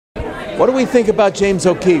What do we think about James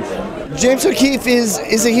O'Keefe? James O'Keefe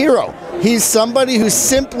is a hero. He's somebody who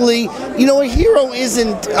simply, a hero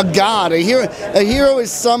isn't a god. A hero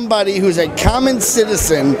is somebody who's a common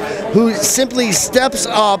citizen who simply steps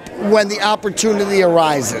up when the opportunity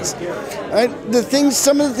arises. Right?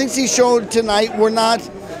 Some of the things he showed tonight were not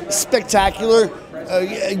spectacular.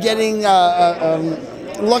 Getting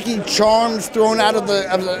Lucky Charms thrown out of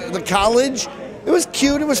the college. It was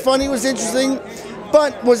cute. It was funny. It was interesting.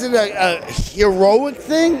 But was it a heroic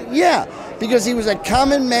thing? Yeah, because he was a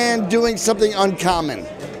common man doing something uncommon.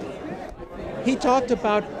 He talked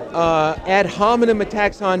about ad hominem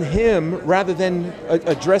attacks on him rather than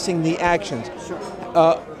addressing the actions.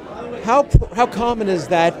 How common is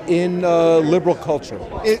that in liberal culture?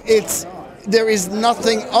 There is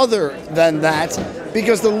nothing other than that,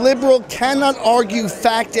 because the liberal cannot argue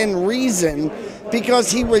fact and reason, because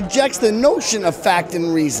he rejects the notion of fact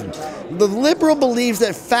and reason. The liberal believes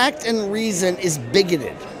that fact and reason is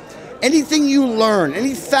bigoted. Anything you learn,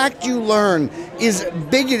 any fact you learn is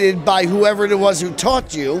bigoted by whoever it was who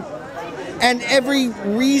taught you, and every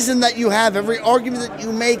reason that you have, every argument that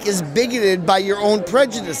you make is bigoted by your own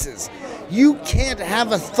prejudices. You can't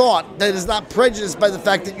have a thought that is not prejudiced by the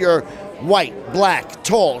fact that you're white, black,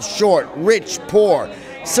 tall, short, rich, poor.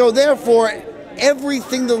 So therefore, every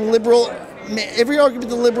argument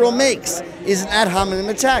the liberal makes is an ad hominem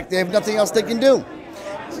attack. They have nothing else they can do.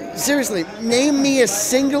 Seriously, name me a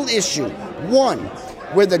single issue, one,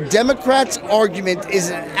 where the Democrats' argument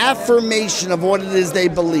is an affirmation of what it is they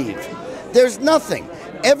believe. There's nothing.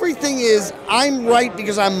 Everything is, I'm right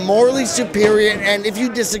because I'm morally superior, and if you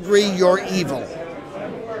disagree, you're evil.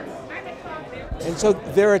 And so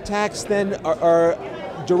their attacks then are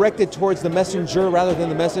directed towards the messenger rather than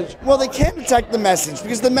the message? Well, they can't attack the message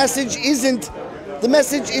because the message isn't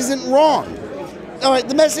wrong. All right,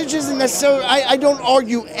 the message isn't necessarily, I don't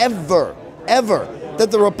argue ever that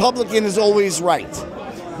the Republican is always right.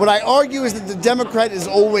 What I argue is that the Democrat is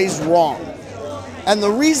always wrong. And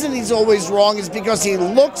the reason he's always wrong is because he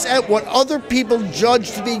looks at what other people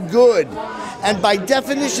judge to be good, and by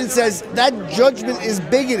definition says that judgment is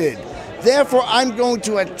bigoted. Therefore, I'm going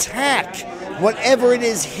to attack whatever it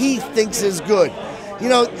is he thinks is good. We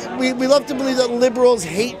love to believe that liberals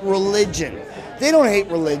hate religion. They don't hate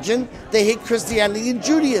religion. They hate Christianity and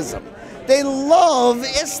Judaism. They love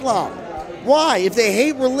Islam. Why? If they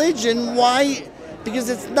hate religion, why? Because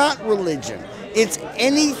it's not religion. It's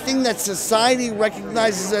anything that society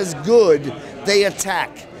recognizes as good, they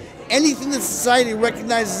attack. Anything that society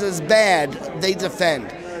recognizes as bad, they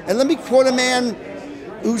defend. And let me quote a man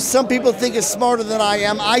who some people think is smarter than I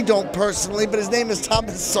am. I don't personally, but his name is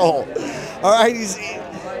Thomas Sowell. All right,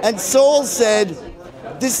 and Sowell said,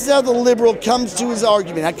 this is how the liberal comes to his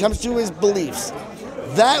argument, comes to his beliefs.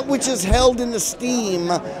 That which is held in esteem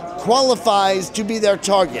qualifies to be their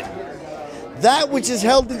target. That which is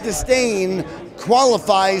held in disdain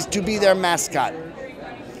qualifies to be their mascot.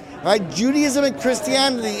 Right? Judaism and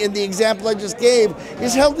Christianity, in the example I just gave,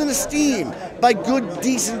 is held in esteem by good,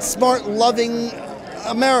 decent, smart, loving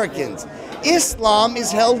Americans. Islam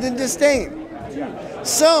is held in disdain.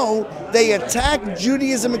 So they attack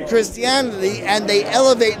Judaism and Christianity, and they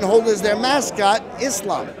elevate and hold as their mascot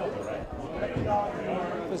Islam.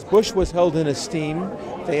 Because Bush was held in esteem,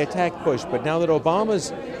 they attacked Bush. But now that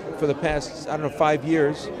Obama's, for the past, 5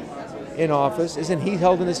 years in office, isn't he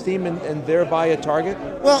held in esteem and thereby a target?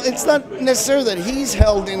 Well, it's not necessarily that he's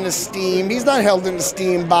held in esteem. He's not held in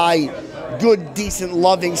esteem by good, decent,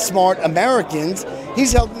 loving, smart Americans.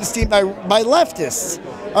 He's held in esteem by leftists.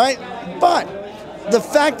 All right? But the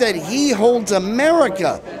fact that he holds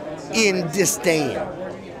America in disdain,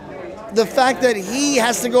 the fact that he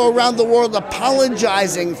has to go around the world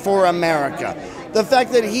apologizing for America, the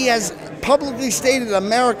fact that he has publicly stated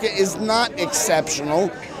America is not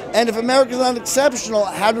exceptional, and if America is not exceptional,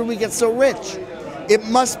 how did we get so rich? It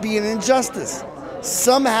must be an injustice.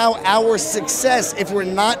 Somehow our success, if we're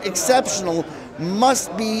not exceptional,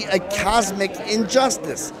 must be a cosmic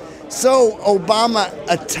injustice. So Obama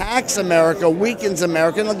attacks America, weakens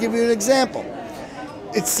America, and I'll give you an example.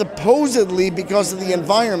 It's supposedly because of the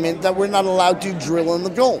environment that we're not allowed to drill in the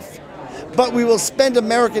Gulf. But we will spend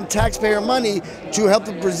American taxpayer money to help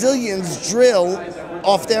the Brazilians drill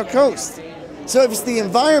off their coast. So if it's the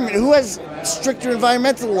environment, who has stricter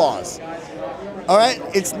environmental laws? All right,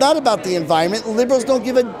 it's not about the environment. Liberals don't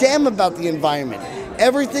give a damn about the environment.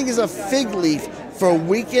 Everything is a fig leaf for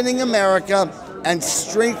weakening America and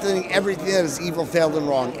strengthening everything that is evil, failed, and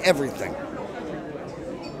wrong. Everything.